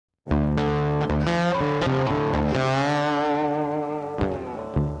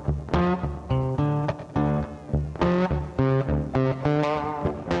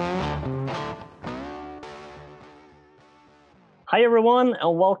Hi, everyone,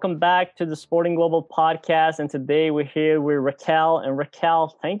 and welcome back to the Sporting Global podcast. And today we're here with Raquel. And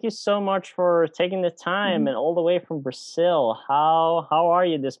Raquel, thank you so much for taking the time and all the way from Brazil. How are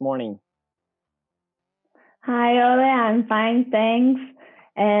you this morning? Hi, Ole. I'm fine, thanks.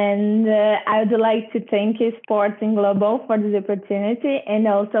 And I would like to thank you, Sporting Global, for this opportunity, and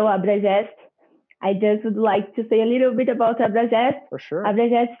also Abragest. I just would like to say a little bit about Abragest. For sure.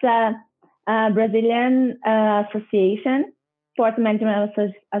 Abragest is a Brazilian association, sport management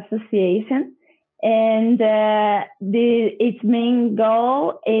association, and its main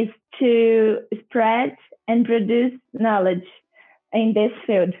goal is to spread and produce knowledge in this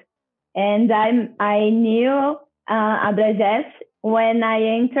field. And I knew Abragest when I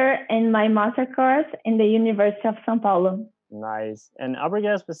entered in my master course in the University of São Paulo. Nice. And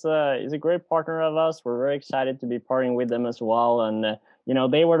Abragest is a great partner of us. We're very excited to be partnering with them as well. And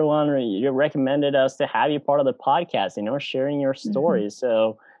they were the one who recommended us to have you part of the podcast. Sharing your stories.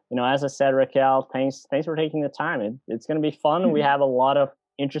 So as I said, Raquel, thanks for taking the time. It's going to be fun. We have a lot of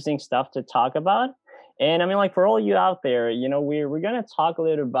interesting stuff to talk about. And I mean, like for all you out there, we're going to talk a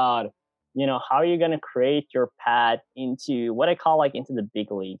little about how you're going to create your path into what I call like into the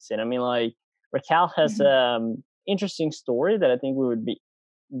big leagues. And I mean, like Raquel has interesting story that I think would be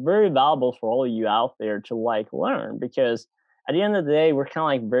very valuable for all of you out there to like learn, because at the end of the day, we're kind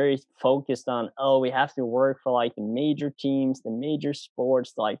of like very focused on, we have to work for like the major teams, the major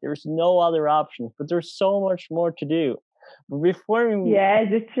sports. Like there's no other options, but there's so much more to do. But before we, yeah,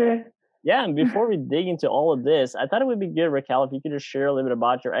 that's true. Yeah, and before we dig into all of this, I thought it would be good, Raquel, if you could just share a little bit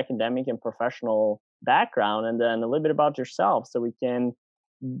about your academic and professional background, and then a little bit about yourself, so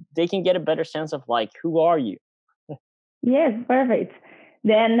they can get a better sense of like, who are you? Yes, perfect.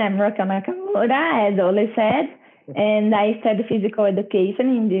 Then I'm Raquel Nakamura, as Ole said, and I study physical education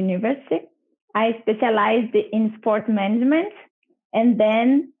in the university. I specialized in sport management, and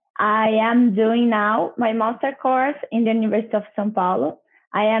then I am doing now my master course in the University of São Paulo.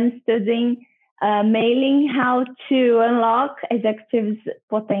 I am studying mailing how to unlock executives'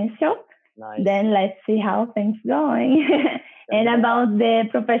 potential. Nice. Then let's see how things going. And about the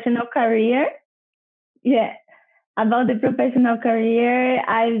professional career, about the professional career,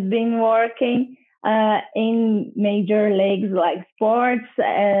 I've been working in major leagues like sports,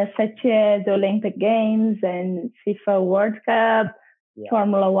 such as Olympic Games and FIFA World Cup,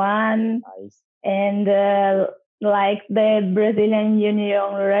 Formula One, and like the Brazilian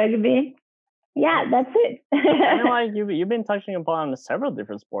Union Rugby. Yeah, that's it. I mean, like you've been touching upon several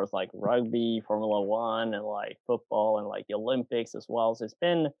different sports like rugby, Formula One, and like football, and like the Olympics as well. So it's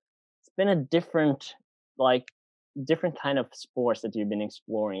been a different kind of sports that you've been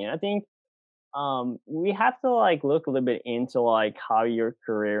exploring. And I think we have to like look a little bit into like how your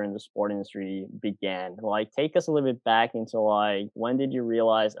career in the sport industry began. Like take us a little bit back into like, when did you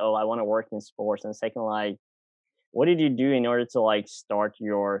realize, I want to work in sports? And second, like, what did you do in order to like start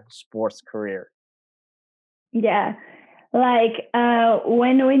your sports career? Yeah, like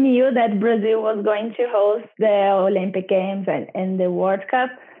when we knew that Brazil was going to host the Olympic Games and the World Cup,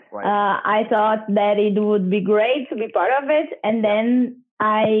 I thought that it would be great to be part of it. And then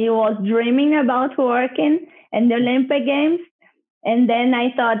I was dreaming about working in the Olympic Games. And then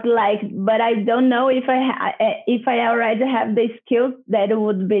I thought like, but I don't know if I already have the skills that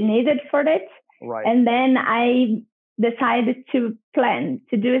would be needed for it. Right. And then I decided to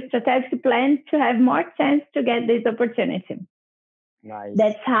do a strategic plan to have more chance to get this opportunity. Nice.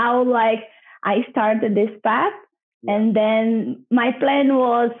 That's how like I started this path. Yeah. And then my plan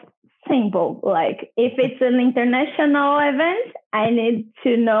was simple. Like if it's an international event, I need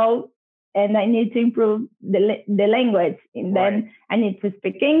to know and I need to improve the language. And then I need to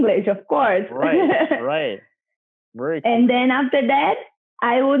speak English, of course. Right. Very cool. And then after that,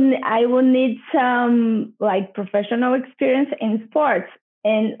 I would need some like professional experience in sports.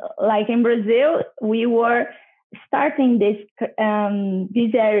 And like in Brazil, we were starting this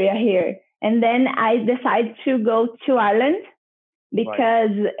area here. And then I decided to go to Ireland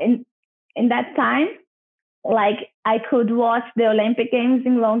because in that time, like I could watch the Olympic Games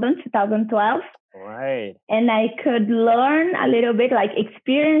in London 2012. Right. And I could learn a little bit, like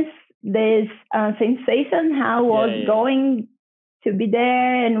experience this sensation, how was going to be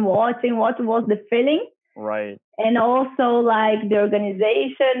there and watching what was the feeling. Right. And also like the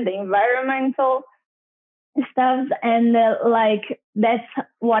organization, the environmental stuff. And like that's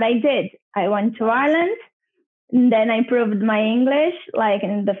what I did. I went to Ireland. And then I improved my English like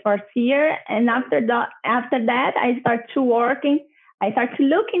in the first year. And after that, I started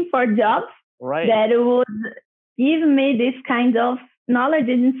looking for jobs that would give me this kind of knowledge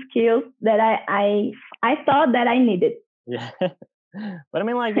and skills that I thought that I needed. Yeah. But I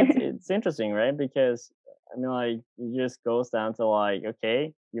mean, like it's interesting, right? Because I mean, like it just goes down to like,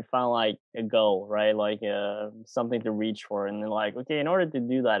 okay, you found like a goal, right? Like something to reach for, and then like, okay, in order to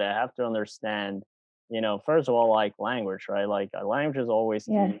do that, I have to understand, first of all, like language, right? Like language is always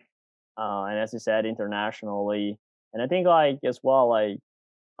Yes. key, and as you said, internationally, and I think like as well, like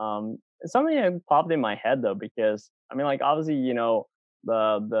it's something that popped in my head though, because I mean, like obviously, the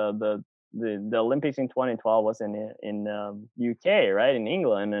the the the Olympics in 2012 was in UK, right, in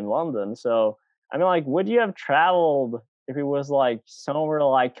England and London. So I mean, like, would you have traveled if it was like somewhere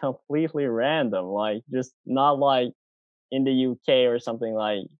like completely random, like just not like in the UK or something,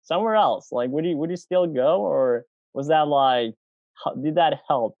 like somewhere else? Like, would you still go, or was that like did that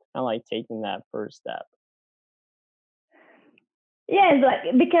help kind of like taking that first step? Yes,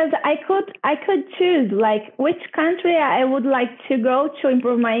 like because I could choose like which country I would like to go to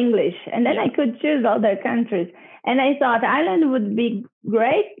improve my English, and then Yeah, I could choose other countries. And I thought Ireland would be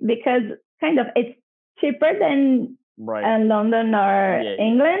great because kind of it's cheaper than right. London or Yeah, yeah,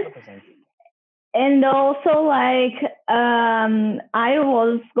 England, 100%. and also like I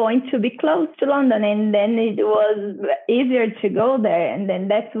was going to be close to London, and then it was easier to go there, and then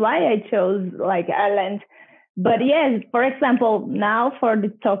that's why I chose like Ireland. But yes, for example, now for the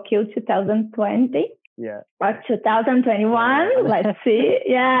Tokyo 2020 Yeah. or 2021, 21. let's see.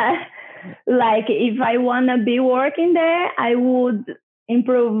 Yeah, like if I want to be working there, I would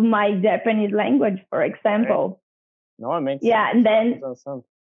improve my Japanese language, for Right. example. No, it makes Yeah, and then sense.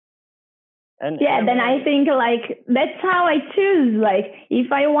 And yeah, I then mean, I like, think like that's how I choose. Like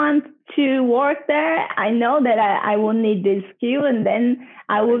if I want to work there, I know that I will need this skill, and then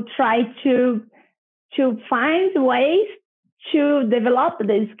I right, will try to find ways to develop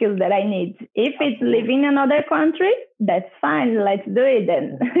the skills that I need. If it's absolutely. living in another country, that's fine. Let's do it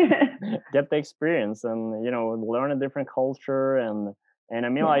then. Get the experience and learn a different culture, and I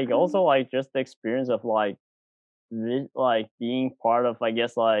mean, Yeah. like, also like just the experience of like like being part of, I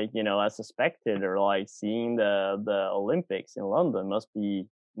guess, like as a spectator, like seeing the Olympics in London must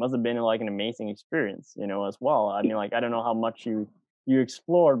have been like an amazing experience, as well. I mean, like, I don't know how much you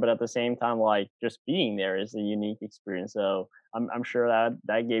explored, but at the same time, like just being there is a unique experience. So I'm sure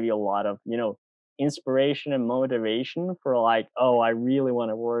that gave you a lot of inspiration and motivation for like, oh, I really want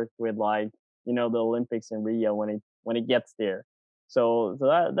to work with like the Olympics in Rio when it gets there. So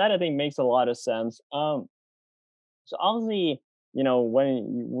that I think makes a lot of sense. So obviously,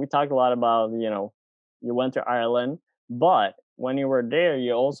 we talked a lot about, you went to Ireland, but when you were there,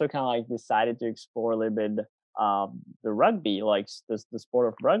 you also kind of like decided to explore a little bit the rugby, like the sport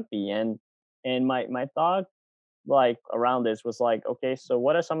of rugby, and my thought like around this was like, okay, so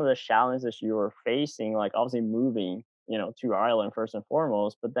what are some of the challenges you were facing? Like obviously moving, to Ireland first and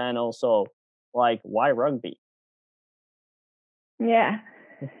foremost, but then also like why rugby? Yeah.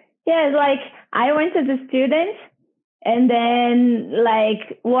 Yeah, like I went as a student, and then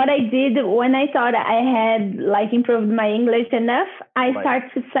like what I did when I thought I had like improved my English enough, I Right.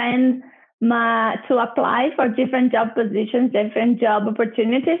 started to send my to apply for different job positions, different job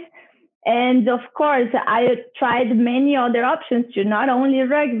opportunities. And of course, I tried many other options too, not only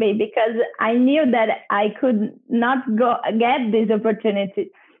rugby, because I knew that I could not go get this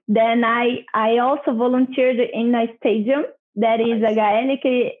opportunity. Then I also volunteered in a stadium that is a Nice.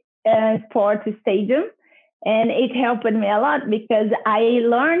 Gaelic sports stadium, and it helped me a lot because I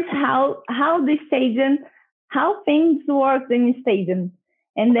learned how the stadium, how things work in the stadium,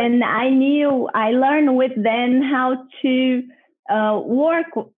 and Right. then I learned with them how to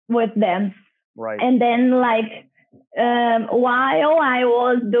work with them. Right. And then like while I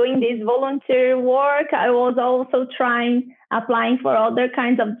was doing this volunteer work, I was also trying applying for other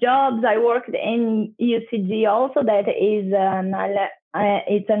kinds of jobs. I worked in UCG also, that is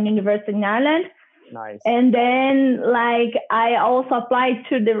it's an university in Ireland. Nice. And then like I also applied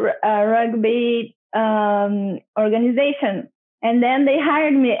to the rugby organization, and then they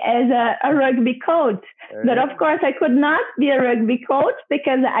hired me as a rugby coach. There But you of go. course I could not be a rugby coach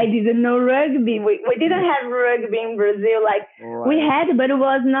because I didn't know rugby. We didn't have rugby in Brazil. Like we Right. had, but it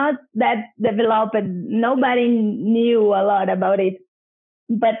was not that developed. Nobody knew a lot about it.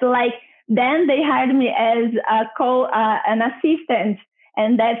 But like then they hired me as an assistant,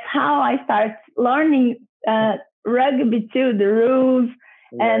 and that's how I start learning rugby too, the rules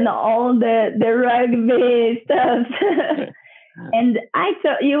and Yeah. all the rugby stuff. And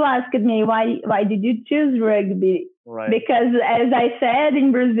you asked me why did you choose rugby? Right. Because as I said,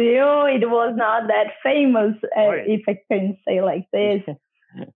 in Brazil it was not that famous, Right. if I can say like this.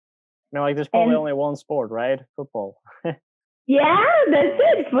 No, like there's probably And only one sport, right? Football. Yeah, that's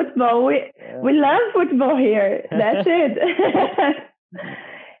it. Football. We love football here. That's it.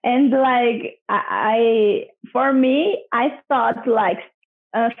 And like for me, I thought like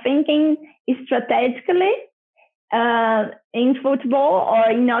thinking strategically in football or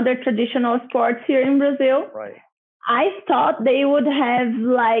in other traditional sports here in Brazil. Right. I thought they would have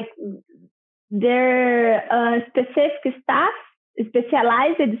like their specific staff,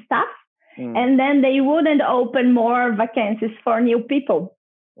 specialized staff, and then they wouldn't open more vacancies for new people.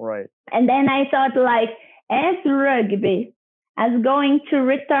 Right. And then I thought like, as rugby as going to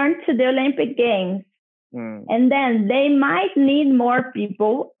return to the Olympic Games, and then they might need more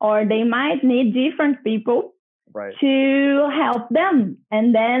people or they might need different people to help them.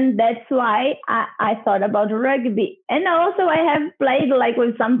 And then that's why I thought about rugby. And also I have played like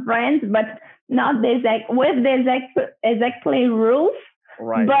with some friends, but not the exactly rules.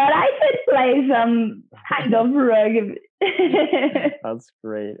 Right. But I could play some kind of rugby. That's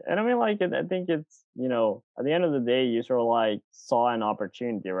great. And I mean, like, I think it's, at the end of the day, you sort of like saw an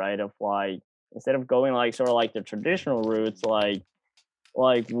opportunity, right? Of like, instead of going like sort of like the traditional routes, like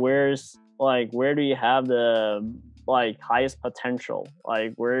where do you have the like highest potential?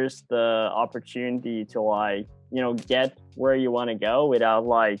 Like, where's the opportunity to like, get where you want to go without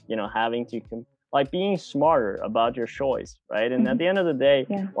like, having to like being smarter about your choice, right? And at the end of the day,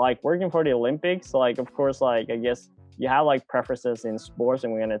 like working for the Olympics, like of course, like I guess you have like preferences in sports,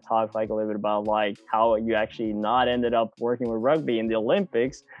 and we're gonna talk like a little bit about like how you actually not ended up working with rugby in the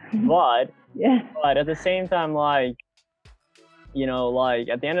Olympics, but at the same time, like like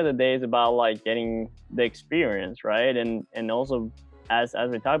at the end of the day, it's about like getting the experience, right? And also as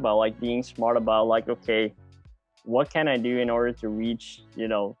we talk about like being smart about like, okay, what can I do in order to reach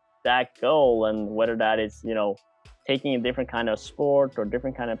that goal, and whether that is taking a different kind of sport or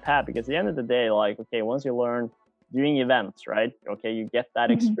different kind of path. Because at the end of the day, like, okay, once you learn doing events, right, okay, you get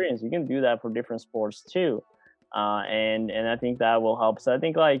that experience, you can do that for different sports too, and I think that will help. So I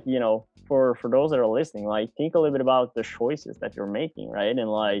think like for those that are listening, like think a little bit about the choices that you're making, right?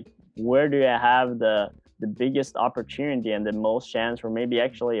 And like where do you have the biggest opportunity and the most chance for maybe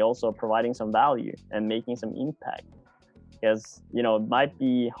actually also providing some value and making some impact. Because it might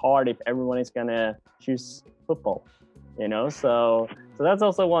be hard if everyone is gonna choose football, so that's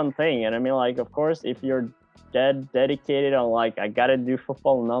also one thing. And I mean, like, of course, if you're dedicated on like I gotta do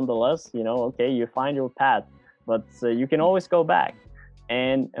football nonetheless, okay, you find your path, but you can always go back.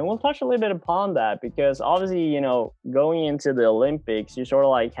 And we'll touch a little bit upon that, because obviously going into the Olympics, you sort of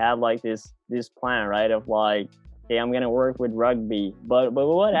like have like this plan, right, of like, hey, I'm gonna work with rugby, but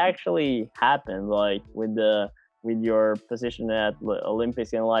what actually happened like with your position at the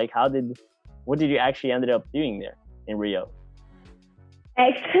Olympics, and like what did you actually ended up doing there in Rio?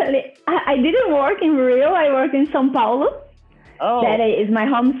 Actually, I didn't work in Rio. I worked in São Paulo. Oh, that is my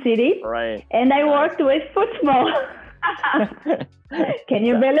home city. Right. And I worked with football. Can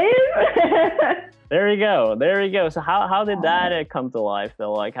you believe? There you go. So how did that come to life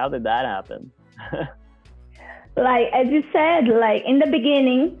though? Like, how did that happen? Like, as you said, like in the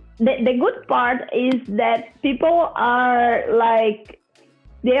beginning, the good part is that people are like,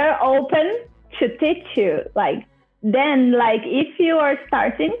 they are open to teach you. Like, then, like, if you are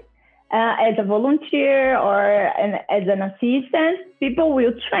starting as a volunteer or as an assistant, people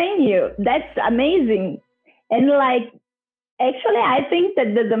will train you. That's amazing. And like, actually, I think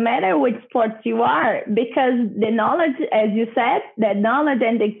that doesn't matter which sports you are, because the knowledge, as you said, the knowledge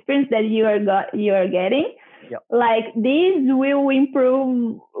and the experience that you are getting, like this will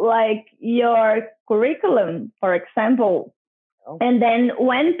improve like your curriculum, for example. And then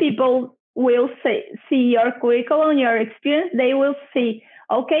when people will see your curriculum, your experience, they will see,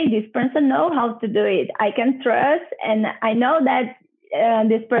 okay, this person knows how to do it. I can trust, and I know that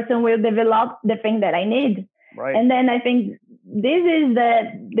this person will develop the thing that I need. Right. And then I think this is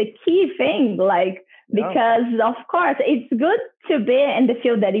the key thing, like, because of course it's good to be in the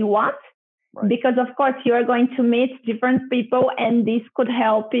field that you want, because of course you are going to meet different people, and this could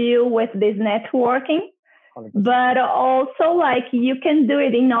help you with this networking. 100%. But also, like, you can do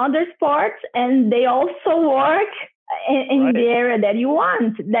it in other sports, and they also work in the area that you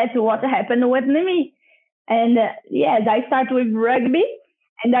want. That's what happened with me. And yes, I started with rugby,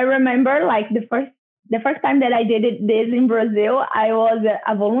 and I remember like the first time that I did this in Brazil, I was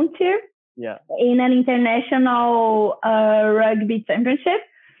a volunteer in an international rugby championship.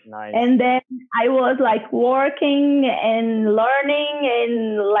 Nice. And then I was like working and learning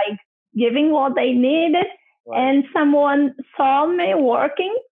and like giving what they needed. Right. And someone saw me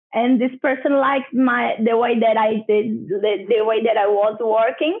working, and this person liked the way that I did, the way that I was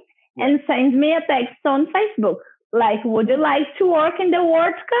working, and sent me a text on Facebook. like, would you like to work in the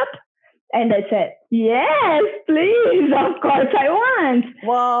World Cup? And I said, yes, please. Of course I want.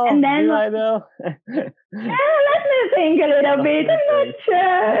 Wow. And then, do I know? let me think a little bit. I'm not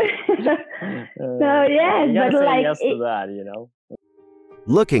sure. So yes, you gotta but say like yes to that, you know.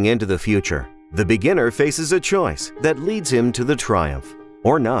 Looking into the future, the beginner faces a choice that leads him to the triumph,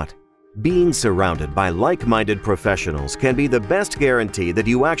 or not. Being surrounded by like-minded professionals can be the best guarantee that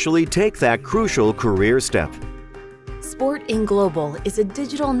you actually take that crucial career step. Sport in Global is a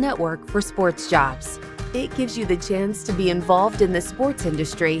digital network for sports jobs. It gives you the chance to be involved in the sports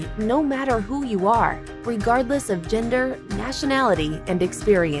industry no matter who you are, regardless of gender, nationality, and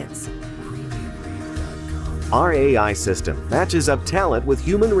experience. Our AI system matches up talent with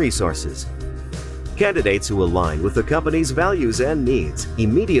human resources. Candidates who align with the company's values and needs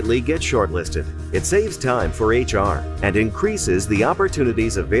immediately get shortlisted. It saves time for HR and increases the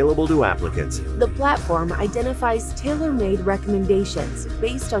opportunities available to applicants. The platform identifies tailor-made recommendations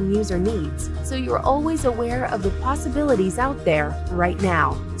based on user needs, so you're always aware of the possibilities out there right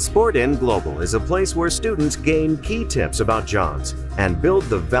now. SportN Global is a place where students gain key tips about jobs and build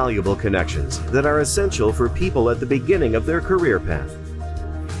the valuable connections that are essential for people at the beginning of their career path.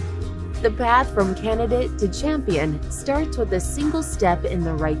 The path from candidate to champion starts with a single step in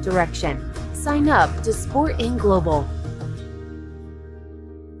the right direction. Sign up to SportN Global.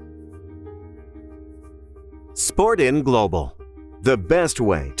 SportN Global, the best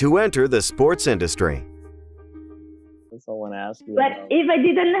way to enter the sports industry. That's all I want to ask you. But if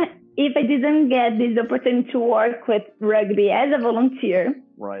I didn't get this opportunity to work with rugby as a volunteer,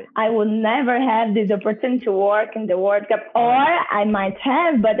 right, I would never have this opportunity to work in the World Cup, or I might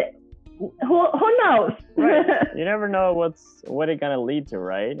have, but who knows? Right. You never know what it's gonna lead to,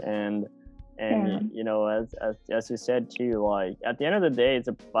 right? And you know, as you said too, like at the end of the day, it's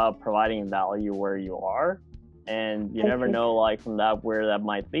about providing value where you are, and you never know, like from that where that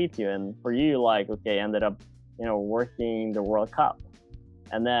might lead to. And for you, like okay, ended up, you know, working the World Cup,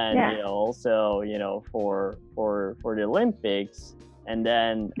 and then you know also, you know, for the Olympics. And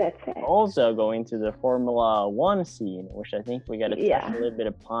then also going to the Formula One scene, which I think we got to touch a little bit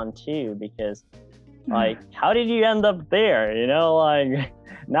upon too, because like, how did you end up there? You know, like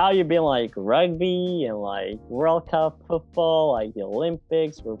now you've been like rugby and like World Cup football, like the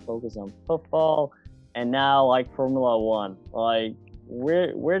Olympics, we're focused on football, and now like Formula One. Like,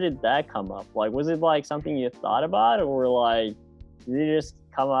 where did that come up? Like, was it like something you thought about, or like did it just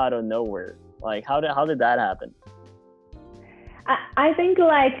come out of nowhere? Like, how did that happen? I think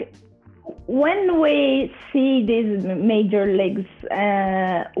like when we see these major leagues,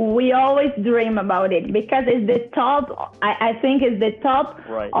 we always dream about it because it's the top. I think it's the top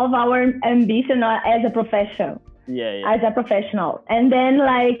of our ambition as a professional. As a professional, and then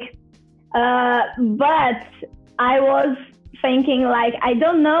like, but I was thinking like, I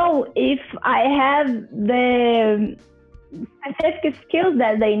don't know if I have the specific skills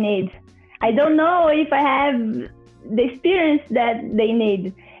that they need. I don't know if I have the experience that they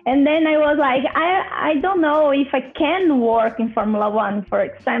need. And then I was like, I don't know if I can work in Formula One, for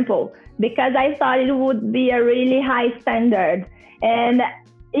example, because I thought it would be a really high standard. And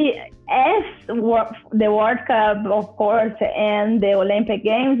as the World Cup, of course, and the Olympic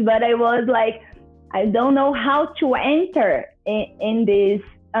Games, but I was like, I don't know how to enter in this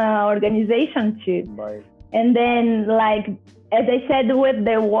organization too. Right. And then, like, as I said, with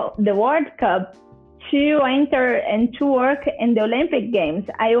the World Cup, to enter and to work in the Olympic Games,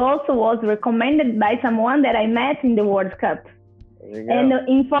 I also was recommended by someone that I met in the World Cup. And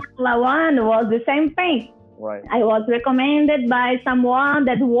in Formula One was the same thing. Right. I was recommended by someone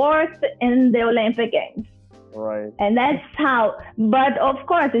that worked in the Olympic Games. Right. And that's how. But of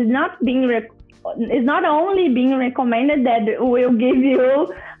course, it's not only being recommended that will give you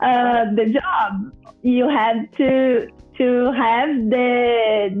the job. You have to have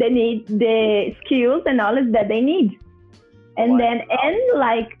the skills and knowledge that they need, and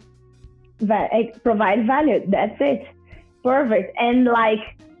provide value. That's it. Perfect. And like,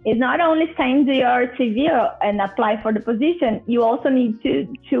 it's not only send your CV and apply for the position. You also need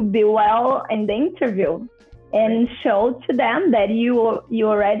to be well in the interview and show to them that you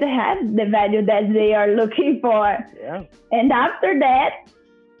already have the value that they are looking for. Yeah. And after that,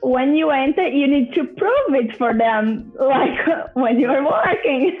 when you enter, you need to prove it for them, like when you're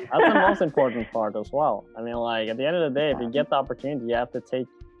working. That's the most important part as well. I mean, like at the end of the day, if you get the opportunity, you have to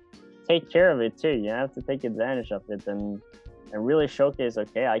take care of it too. You have to take advantage of it and really showcase,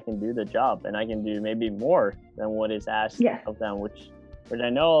 okay, I can do the job and I can do maybe more than what is asked of them, which I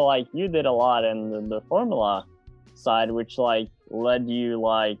know like you did a lot in the Formula side, which like led you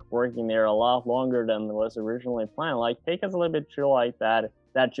like working there a lot longer than was originally planned. Like, take us a little bit through like that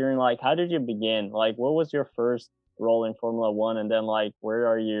journey. Like, how did you begin? Like, what was your first role in Formula One, and then like where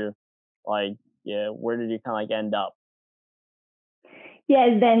are you? Like, yeah, where did you kind of like end up?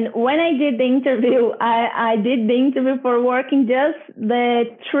 Yes, then when I did the interview, I did the interview for working just the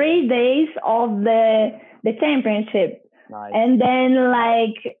 3 days of the championship. Nice. And then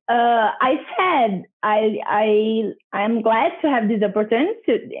like I said, I'm glad to have this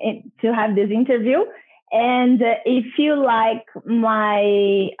opportunity to have this interview. And if you like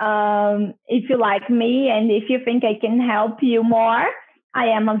if you like me, and if you think I can help you more, I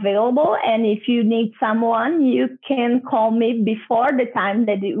am available. And if you need someone, you can call me before the time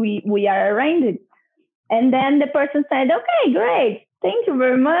that we are arranged. And then the person said, okay, great. Thank you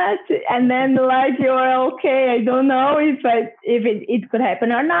very much. And then like, you're okay. I don't know if it could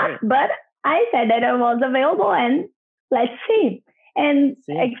happen or not, but I said that I was available, and let's see. And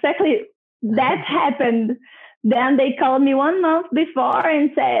exactly that happened. Then they called me 1 month before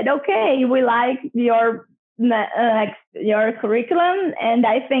and said, okay, we like your curriculum, and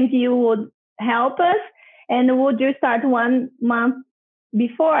I think you would help us. And would you start 1 month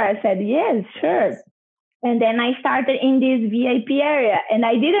before? I said, yes, sure. And then I started in this VIP area, and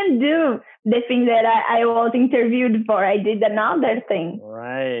I didn't do the thing that I was interviewed for. I did another thing.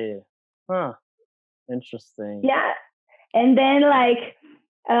 Right. Huh. Interesting. Yeah. And then like,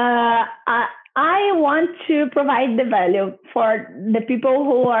 I want to provide the value for the people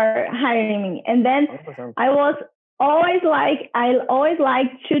who are hiring me. And then 100%. I always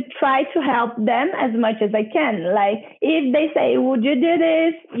like to try to help them as much as I can. Like if they say, would you do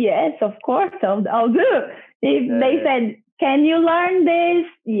this? Yes, of course, I'll do. If they said, can you learn this?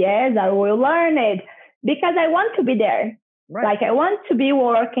 Yes, I will learn it, because I want to be there. Right. Like I want to be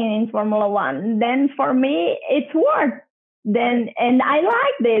working in Formula One. Then for me, it's work. Then, and I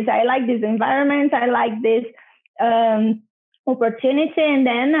like this. I like this environment. I like this opportunity. And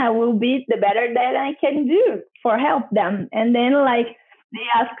then I will be the better that I can do for help them. And then like they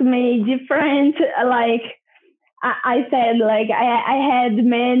ask me different, like I said, like I had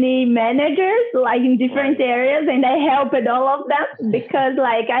many managers like in different areas, and I helped all of them because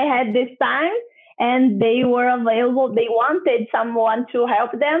like I had this time and they were available. They wanted someone to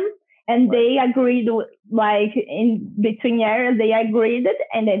help them. And they agreed, like in between areas, they agreed,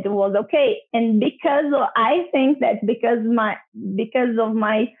 and it was okay. And I think that because of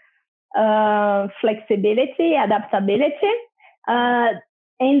my flexibility, adaptability,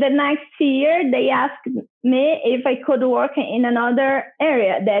 in the next year they asked me if I could work in another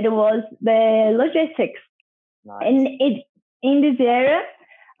area that was the logistics. Nice. And in this area,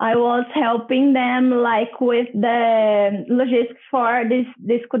 I was helping them like with the logistics for the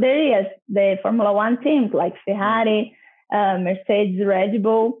scuderias, the Formula One teams like Ferrari, Mercedes, Red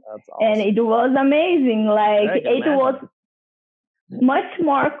Bull. That's awesome. And it was amazing. Like it was much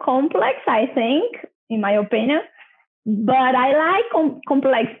more complex, I think, in my opinion. But I like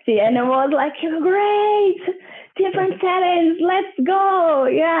complexity, and it was like, great, different challenge, let's go,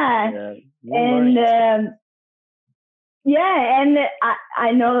 yeah. And and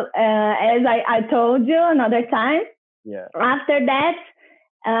I know, as I told you another time, after that,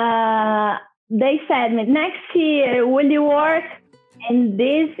 they said, next year, will you work in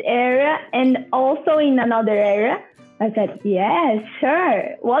this area and also in another area? I said, yes,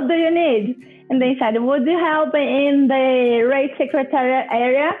 sure. What do you need? And they said, would you help in the race secretariat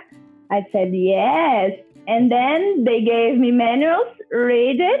area? I said, yes. And then they gave me manuals,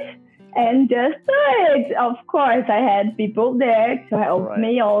 read it, and just do it. Of course, I had people there to help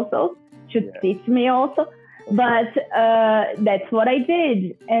me also, to teach me also. But that's what I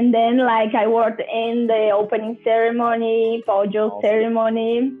did. And then like I worked in the opening ceremony, podium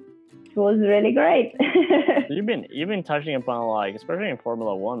ceremony. It was really great. You've been touching upon, like, especially in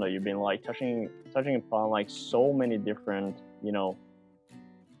Formula One, though, you've been like touching upon like so many different,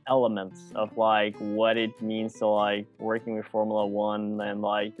 elements of like what it means to like working with Formula One, and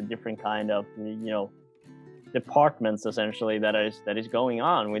like the different kind of departments essentially that is going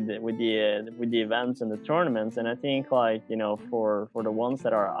on with the events and the tournaments. And I think like for the ones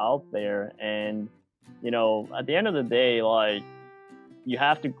that are out there, and at the end of the day, like, you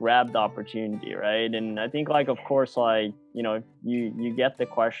have to grab the opportunity, right? And I think like, of course, like, if you get the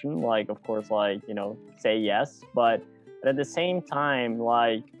question, like, of course, like, say yes, but at the same time,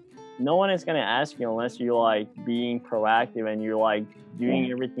 like, no one is going to ask you unless you're like being proactive and you're like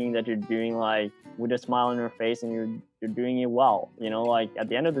doing everything that you're doing like with a smile on your face, and you're doing it well. Like at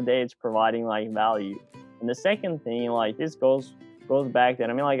the end of the day, it's providing like value. And the second thing, like, this goes back then.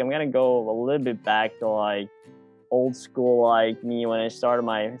 I mean, like, I'm going to go a little bit back to like old school like me when I started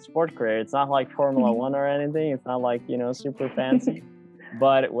my sport career. It's not like Formula One or anything. It's not like, super fancy.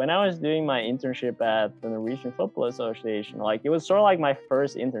 But when I was doing my internship at the Norwegian Football Association, like it was sort of like my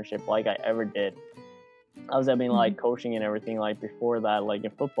first internship like I ever did. I was having like coaching and everything like before that, like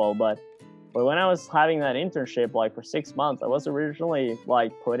in football. But when I was having that internship, like for 6 months, I was originally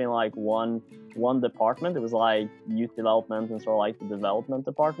like put in like one department. It was like youth development and sort of like the development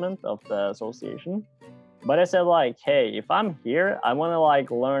department of the association. But I said like, hey, if I'm here, I want to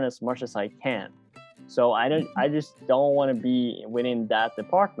like learn as much as I can. So I just don't want to be within that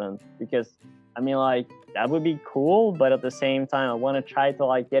department because I mean like that would be cool, but at the same time I want to try to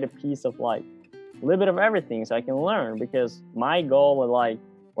like get a piece of like a little bit of everything so I can learn, because my goal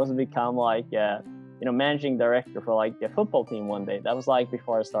was to become like managing director for like a football team one day. That was like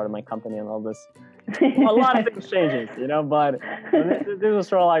before I started my company and all this. A lot of things changes, but this was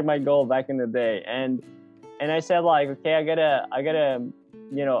sort of like my goal back in the day. And I said like, okay, I gotta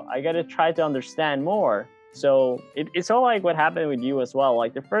try to understand more. So it's all like what happened with you as well.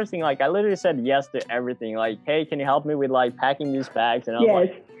 Like the first thing, like I literally said yes to everything. Like, hey, can you help me with like packing these bags? And I was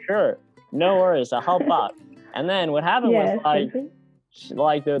like, sure, no worries, I'll help out. And then what happened was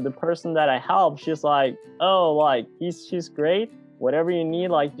like the person that I helped, she's like, oh, like she's great. Whatever you need,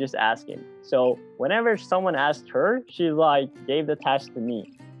 like just ask him. So whenever someone asked her, she like gave the task to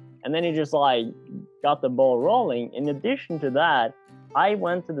me. And then it just like got the ball rolling. In addition to that, I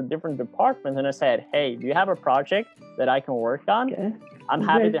went to the different departments and I said, hey, do you have a project that I can work on? Okay. I'm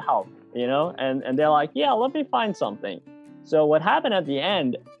happy to help, and they're like, yeah, let me find something. So what happened at the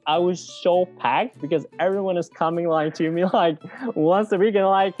end, I was so packed because everyone is coming like to me like once a week and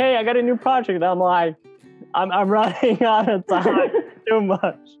like, hey, I got a new project. And I'm like, I'm running out of time too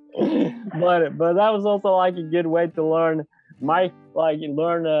much. But that was also like a good way to learn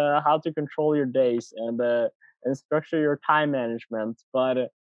how to control your days and structure your time management. But at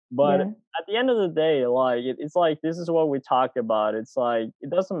the end of the day, like it's like this is what we talk about. It's like it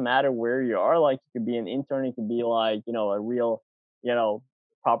doesn't matter where you are. Like you could be an intern, you could be like a real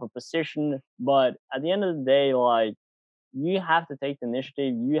proper position. But at the end of the day, like you have to take the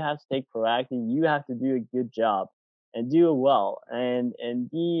initiative. You have to take proactive. You have to do a good job and do it well and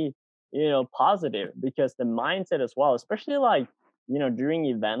be positive, because the mindset as well, especially like during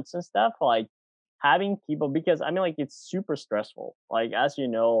events and stuff, like having people, because I mean like it's super stressful, like as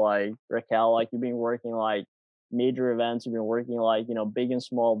like Raquel, like you've been working like major events, you've been working like big and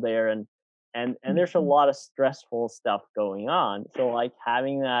small there, and there's a lot of stressful stuff going on. So like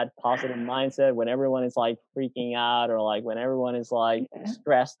having that positive mindset when everyone is like freaking out or like when everyone is like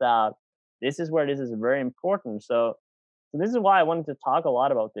stressed out, this is where this is very important. So this is why I wanted to talk a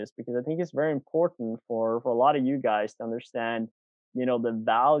lot about this, because I think it's very important for a lot of you guys to understand the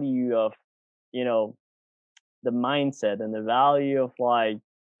value of the mindset and the value of like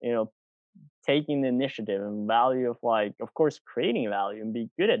taking the initiative and value of like, of course, creating value and be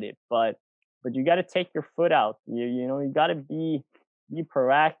good at it, but you got to take your foot out. You got to be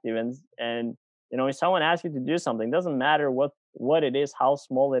proactive, and if someone asks you to do something, it doesn't matter what it is, how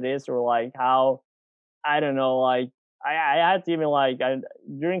small it is, or like how, I don't know, like I had to even like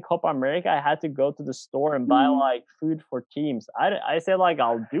during Copa America, I had to go to the store and buy like food for teams. I said like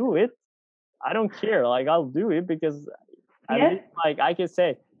I'll do it. I don't care. Like I'll do it because like I could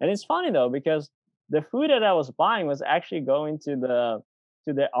say, and it's funny though, because the food that I was buying was actually going to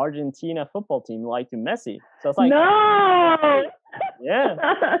the Argentina football team, like to Messi. So it's like, no. Yeah,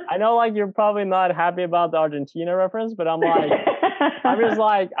 I know like you're probably not happy about the Argentina reference, but I'm like, I was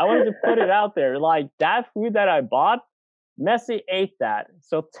like, I wanted to put it out there. Like that food that I bought, Messi ate that.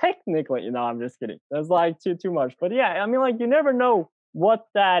 So technically, I'm just kidding. That's like too much. But yeah, I mean like you never know what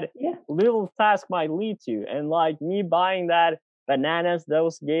that little task might lead to. And like me buying that bananas,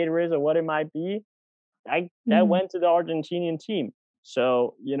 those Gatorades or what it might be, that went to the Argentinian team.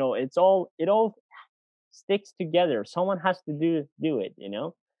 So, it all sticks together. Someone has to do it,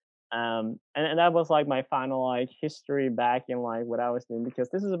 and that was like my final like history back in like what I was doing, because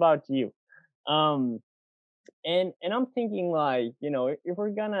this is about you. And I'm thinking like, if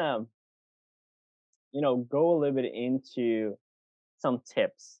we're gonna, go a little bit into some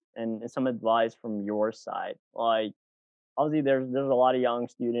tips and some advice from your side. Like obviously there's a lot of young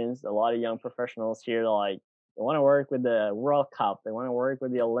students, a lot of young professionals here, like they want to work with the World Cup, they want to work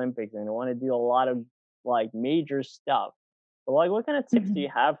with the Olympics, and they want to do a lot of like major stuff. But like what kind of tips do you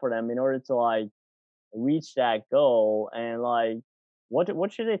have for them in order to like reach that goal, and like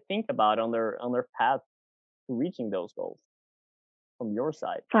what should they think about on their path to reaching those goals from your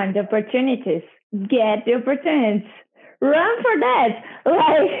side? Find opportunities, get the opportunities, run for that.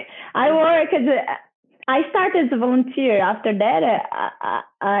 Like I I started to volunteer. After that,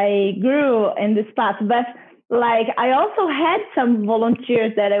 I grew in this path. But like I also had some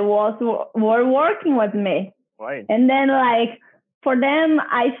volunteers that were working with me. Right. And then like for them,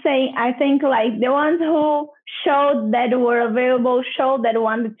 I think like the ones who showed that were available, showed that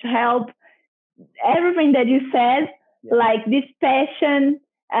wanted to help, everything that you said, like this passion,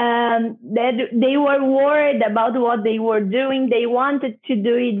 that they were worried about what they were doing. They wanted to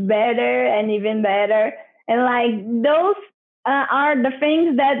do it better and even better. And like those are the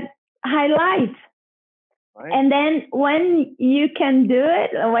things that highlight. Right. And then when you can do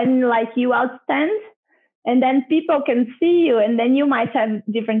it, when like you outstand, and then people can see you, and then you might have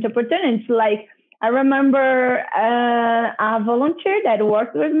different opportunities. Like I remember a volunteer that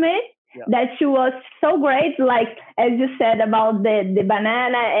worked with me, that she was so great. Like as you said about the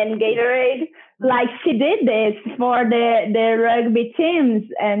banana and Gatorade, like she did this for the rugby teams,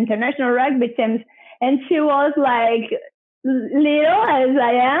 international rugby teams, and she was like little as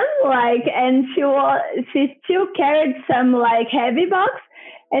I am, like, and she still carried some like heavy box.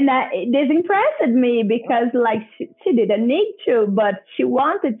 And this impressed me because like she didn't need to, but she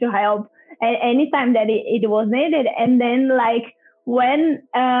wanted to help anytime that it was needed. And then like when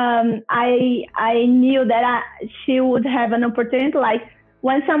I knew that she would have an opportunity, like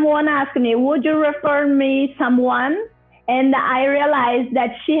when someone asked me, would you refer me someone? And I realized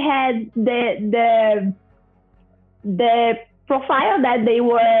that she had the profile that they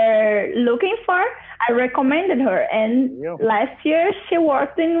were looking for. I recommended her, and last year she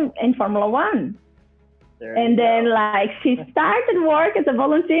worked in Formula One. And then like she started work as a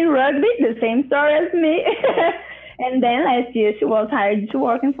volunteer in rugby, the same story as me. And then last year she was hired to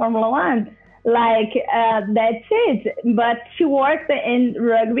work in Formula One. Like that's it. But she worked in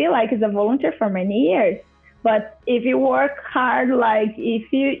rugby like as a volunteer for many years. But if you work hard, like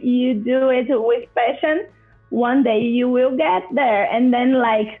if you do it with passion, one day you will get there. And then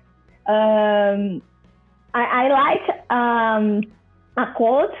like I like a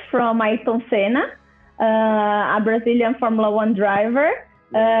quote from Ayrton Senna, a Brazilian Formula One driver,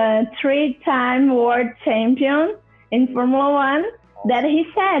 3-time world champion in Formula One, that he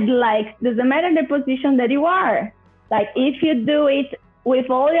said, like, doesn't matter the position that you are. Like, if you do it with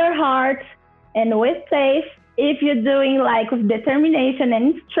all your heart and with faith, if you're doing like with determination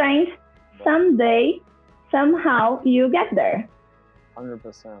and strength, someday, somehow you get there.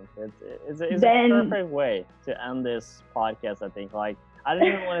 100%. It's a perfect way to end this podcast, I think. Like, I don't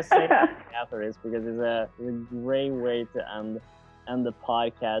even want to say after this because it's a great way to end the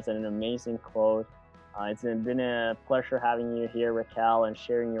podcast, and an amazing quote. It's been a pleasure having you here, Raquel, and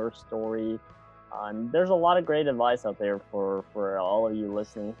sharing your story. There's a lot of great advice out there for all of you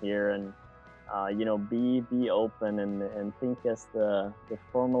listening here, and be open and think as the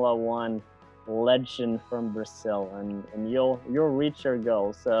Formula One legend from Brazil, and you'll reach your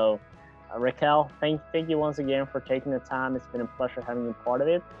goal. So Raquel, thank you once again for taking the time. It's been a pleasure having you part of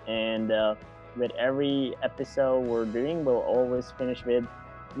it, and with every episode we're doing, we'll always finish with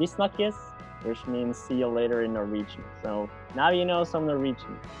 "Vi snakkes," which means see you later in Norwegian. So now you know some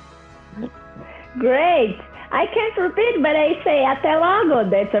Norwegian. Great. I can't repeat, but I say até logo.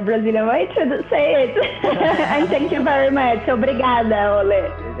 That's a Brazilian way to say it. And thank you very much. Obrigada, Ole.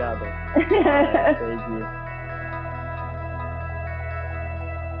 Obrigado. Thank you.